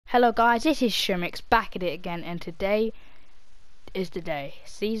Hello guys, this is Strimix back at it again, and today is the day,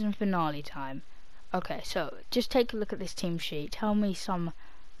 season finale time. Okay, so just take a look at this team sheet. Tell me some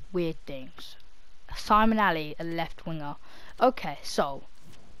weird things. Simon Alley, a left winger. Okay, so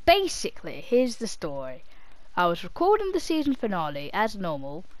basically here's the story. I was recording the season finale as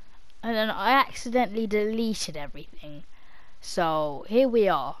normal, and then I accidentally deleted everything. So here we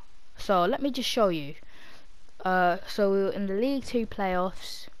are. So let me just show you. So we were in the League 2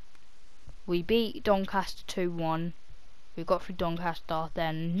 playoffs. We beat Doncaster 2-1. We got through Doncaster.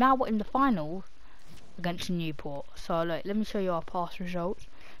 Then now we're in the final against Newport. So look, let me show you our past results.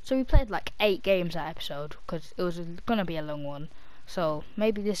 So we played like 8 games that episode because it was gonna be a long one. So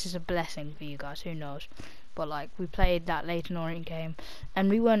maybe this is a blessing for you guys. Who knows? But like we played that Leyton Orient game, and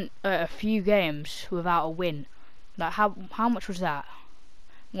we went a few games without a win. Like how much was that?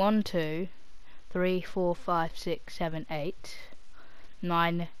 1, 2, 3, 4, 5, 6, 7, 8,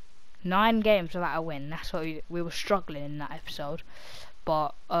 9 games without a win. That's what we were struggling in that episode.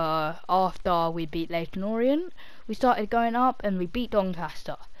 But after we beat Leyton Orient, we started going up and we beat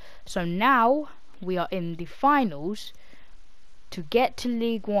Doncaster. So now we are in the finals to get to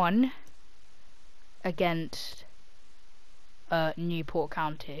League 1 against Newport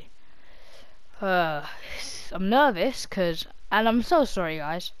County. I'm nervous and I'm so sorry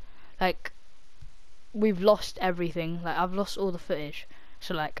guys, like we've lost everything. Like I've lost all the footage.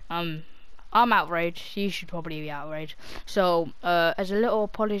 So like I'm outraged. You should probably be outraged. So as a little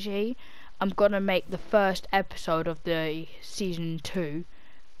apology, I'm gonna make the first episode of the season 2,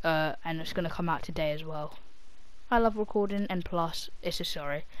 and it's gonna come out today as well. I love recording, and plus it's a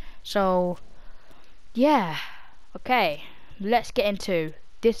sorry. So yeah, okay, let's get into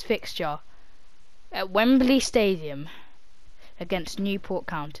this fixture at Wembley Stadium against Newport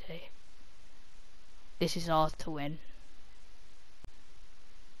County. This is ours to win.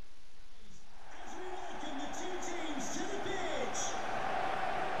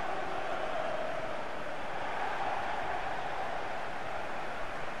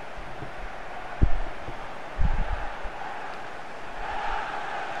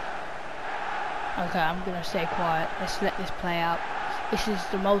 Okay, I'm gonna stay quiet. Let's let this play out. This is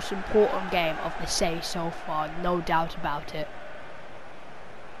the most important game of the series so far, no doubt about it.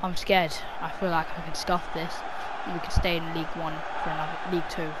 I'm scared. I feel like I can scuff this. We could stay in League 1 for another, League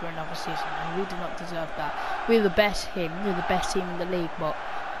 2 for another season, and we do not deserve that. We're the best team. We're the best team in the league, but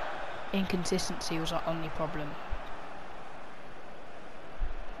inconsistency was our only problem.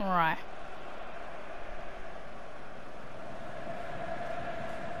 All right.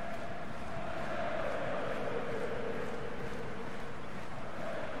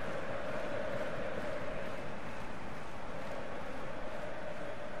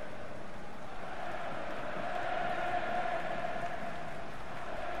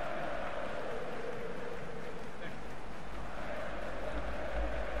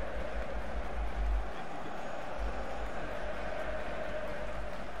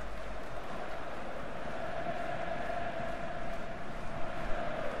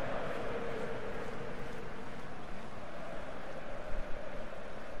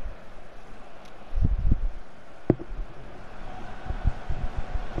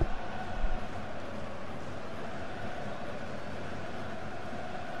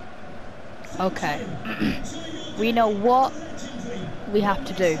 Okay, we know what we have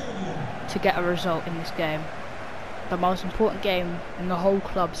to do to get a result in this game. The most important game in the whole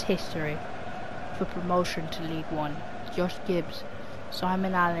club's history for promotion to League 1. Josh Gibbs,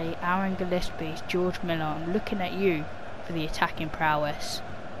 Simon Alley, Aaron Gillespie, George Miller. I'm looking at you for the attacking prowess.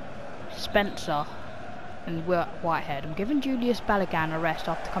 Spencer and Whitehead. I'm giving Julius Balogun a rest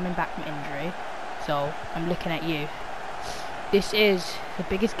after coming back from injury. So I'm looking at you. This is the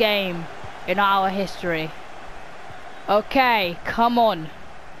biggest game in our history. Okay, come on.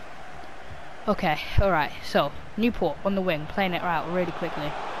 Okay, alright, so Newport on the wing, playing it out really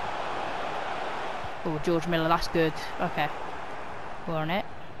quickly. Oh, George Miller, that's good. Okay, we're on it.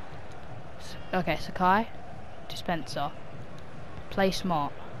 Okay, Sakai to Spencer. Play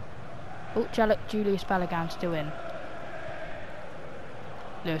smart. Oh, Julius Balogun still in.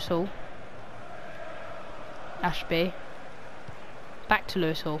 Lewis Hall. Ashby. Back to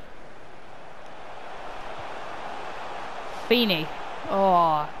Lewis Hall. Feeney.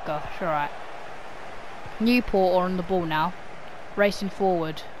 Oh gosh, alright. Newport are on the ball now. Racing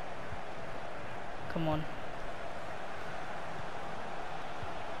forward. Come on.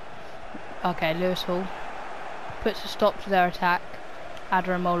 Okay, Lewis Hall puts a stop to their attack.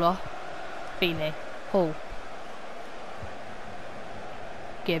 Adramola. Feeney. Hall.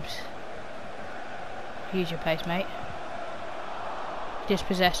 Gibbs. Use your pace, mate.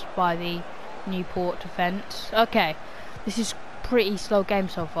 dispossessed by the Newport defence. Okay, this is pretty slow game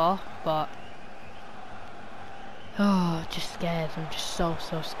so far, but oh, just scared. I'm just so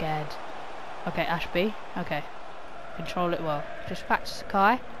scared. Okay, Ashby. Okay, control it well. Just back to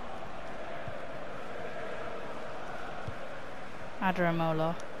Sakai.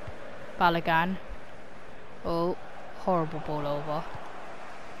 Adaramola. Balogun. Oh, horrible ball over.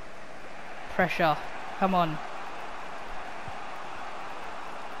 Pressure. Come on.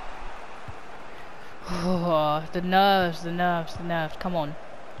 Oh, the nerves. Come on.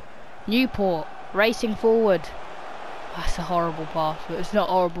 Newport racing forward. That's a horrible pass. But it's not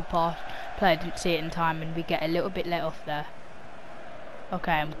a horrible pass. Player didn't see it in time, and we get a little bit let off there.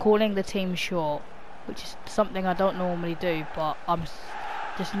 Okay, I'm calling the team short, which is something I don't normally do, but I'm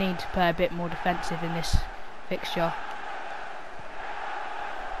just need to play a bit more defensive in this fixture.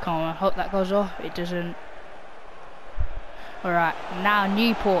 Come on, I hope that goes off. It doesn't. Alright, now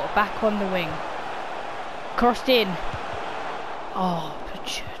Newport back on the wing. Crossed in. Oh,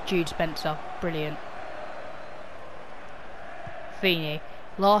 Jude Spencer, brilliant. Feeney,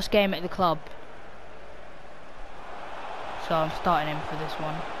 last game at the club, so I'm starting him for this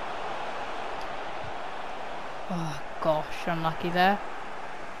one. Oh gosh, unlucky there.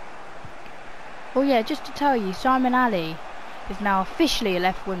 Oh yeah, just to tell you, Simon Ali is now officially a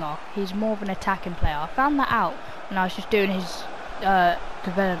left winger. He's more of an attacking player. I found that out when I was just doing his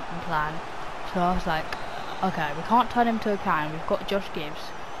development plan. So I was like, okay, we can't turn him to a can. We've got Josh Gibbs.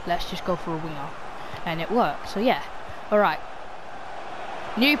 Let's just go for a winger, and it worked. So yeah, all right.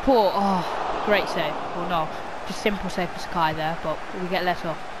 Newport. Oh, great save. Well, no, just simple save for Sakai there, but we get let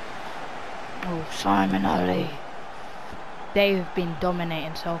off. Oh, Simon Ali. They've been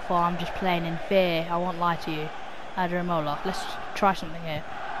dominating so far. I'm just playing in fear. I won't lie to you. Adaramola. Let's try something here.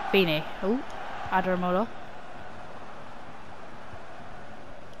 Feeney. Oh, Adaramola.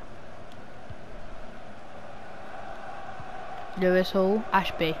 Lewis Hall.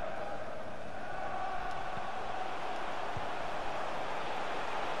 Ashby.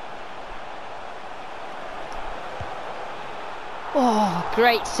 Oh,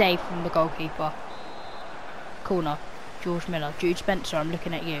 great save from the goalkeeper. Corner. George Miller. Jude Spencer, I'm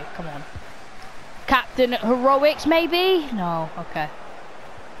looking at you. Come on. Captain Heroics, maybe? No, okay.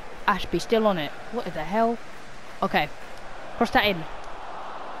 Ashby still on it. What the hell? Okay. Cross that in.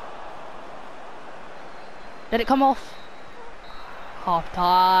 Let it come off. Half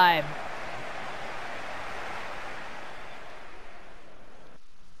time.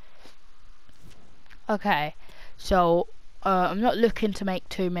 Okay. So, I'm not looking to make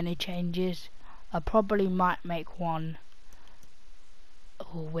too many changes. I probably might make one.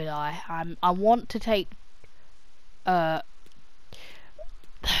 Or will I? I want to take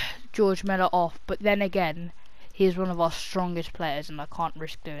George Miller off, but then again, he's one of our strongest players, and I can't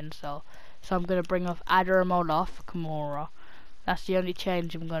risk doing so. So I'm gonna bring off Adaramola for Kimura. That's the only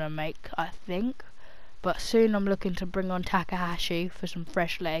change I'm gonna make, I think. But soon I'm looking to bring on Takahashi for some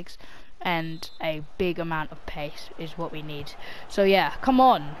fresh legs, and a big amount of pace is what we need. So yeah, come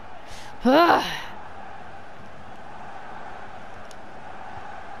on.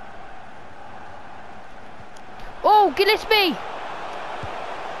 Oh, Gillespie!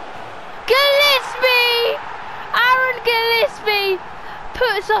 Gillespie! Aaron Gillespie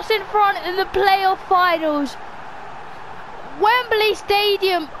puts us in front in the playoff finals. Wembley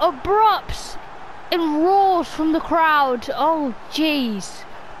Stadium erupts in roars from the crowd. Oh, jeez.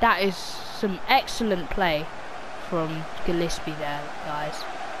 That is some excellent play from Gillespie there, guys.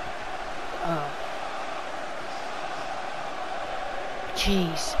 Oh.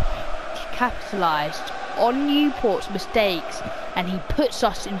 Jeez. He capitalised on Newport's mistakes, and he puts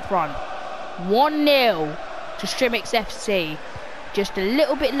us in front. 1-0 to Strimix FC. Just a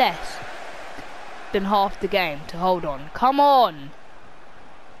little bit less than half the game to hold on. Come on!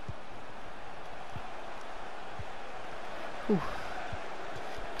 Ooh.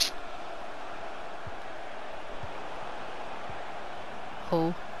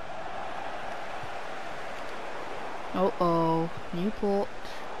 Oh. Uh-oh. Newport.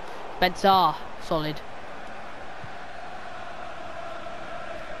 Spencer. Solid.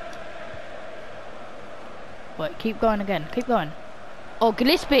 Wait, keep going again. Keep going. Oh,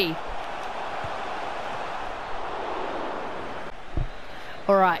 Gillespie.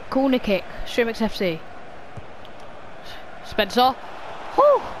 Alright, corner kick. Strimix FC. Spencer.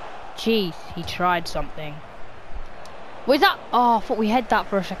 Whew. Jeez, he tried something. What is that? Oh, I thought we had that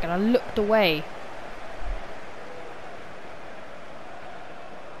for a second. I looked away.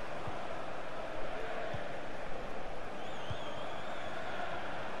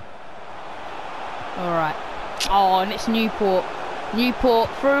 Alright. Oh, and it's Newport Newport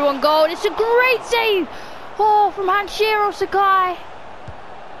through on goal. It's a great save. Oh, from Hanshiro Sakai.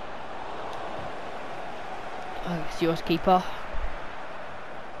 Oh, it's yours, keeper.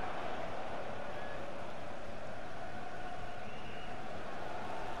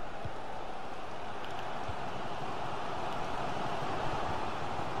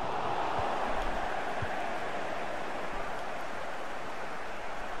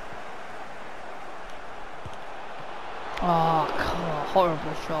 Oh, God,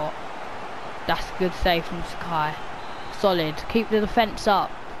 horrible shot. That's a good save from Sakai. Solid. Keep the defence up.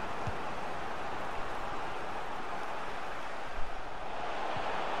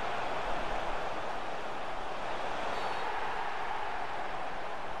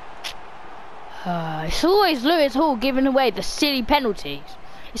 It's always Lewis Hall giving away the silly penalties.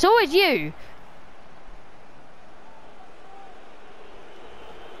 It's always you.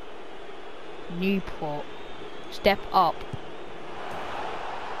 Newport. Step up.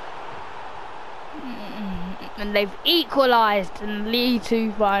 And they've equalised in the League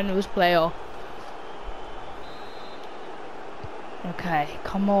 2 finals playoff. Okay,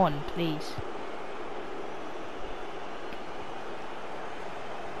 come on, please.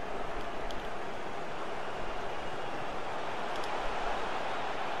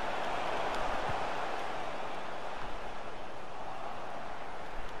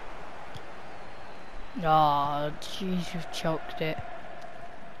 Oh, jeez, you've choked it.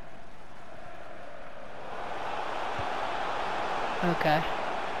 Okay.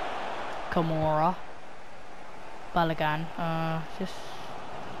 Kamora. Balogun. Just...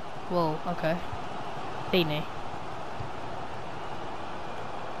 Whoa, okay. Dini.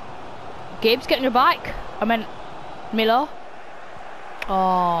 Gibbs getting your bike. I meant... Miller.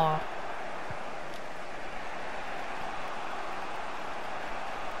 Oh.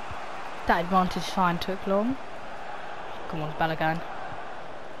 That advantage sign took long. Come on, Balogun.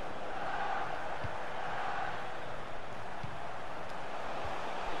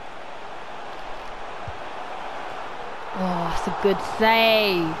 Oh, that's a good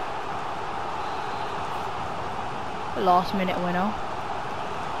save. Last minute winner.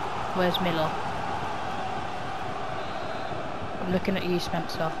 Where's Miller? I'm looking at you,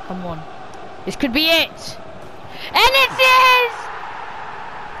 Spencer. Come on. This could be it! And it is!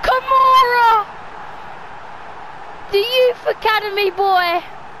 Kamara! The Youth Academy boy!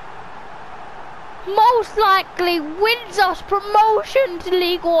 Most likely wins us promotion to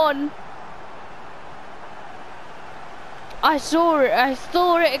League One. I saw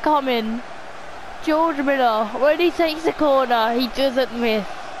it coming. George Miller, when he takes the corner, he doesn't miss.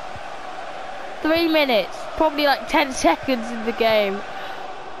 3 minutes, probably like 10 seconds in the game.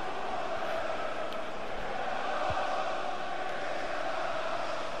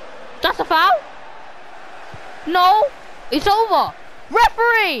 That's a foul? No, it's over.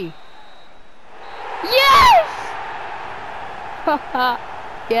 Referee! Yes!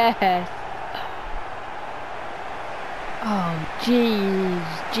 Yes. Oh,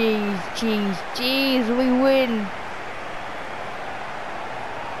 jeez, we win.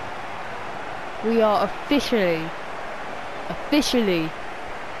 We are officially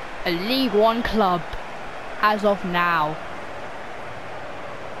a League One club as of now.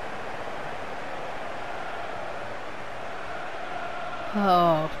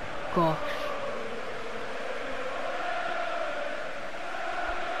 Oh, gosh.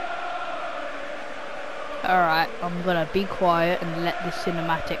 Alright, I'm gonna be quiet and let the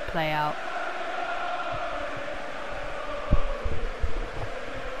cinematic play out.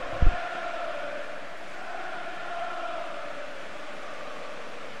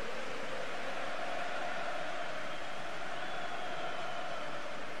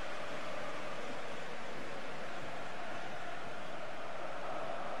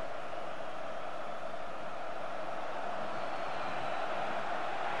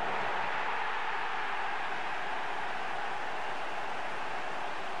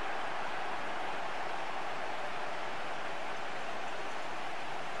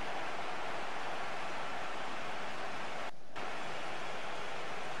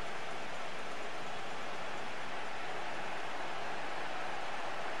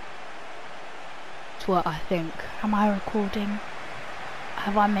 That's what I think. Am I recording?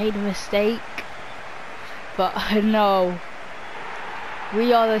 Have I made a mistake? But no.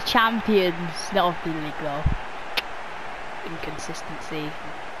 We are the champions, not of the league though. Inconsistency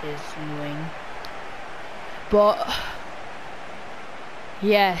is annoying. But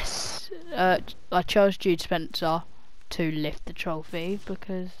yes, I chose Jude Spencer to lift the trophy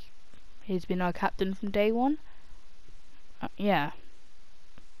because he's been our captain from day one. Yeah.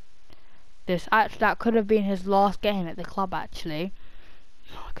 That could have been his last game at the club actually.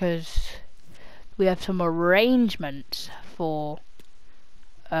 because we have some arrangements for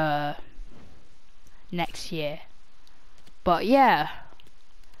next year. But yeah,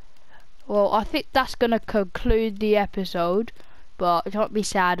 well, I think that's gonna conclude the episode, but don't be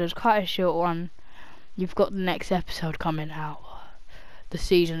sad, it was quite a short one. You've got the next episode coming out, the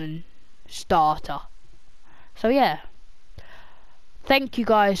season starter. So yeah, thank you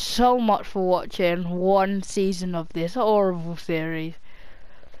guys so much for watching one season of this horrible series.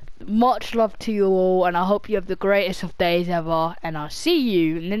 Much love to you all, and I hope you have the greatest of days ever, and I'll see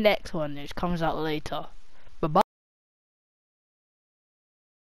you in the next one, which comes out later.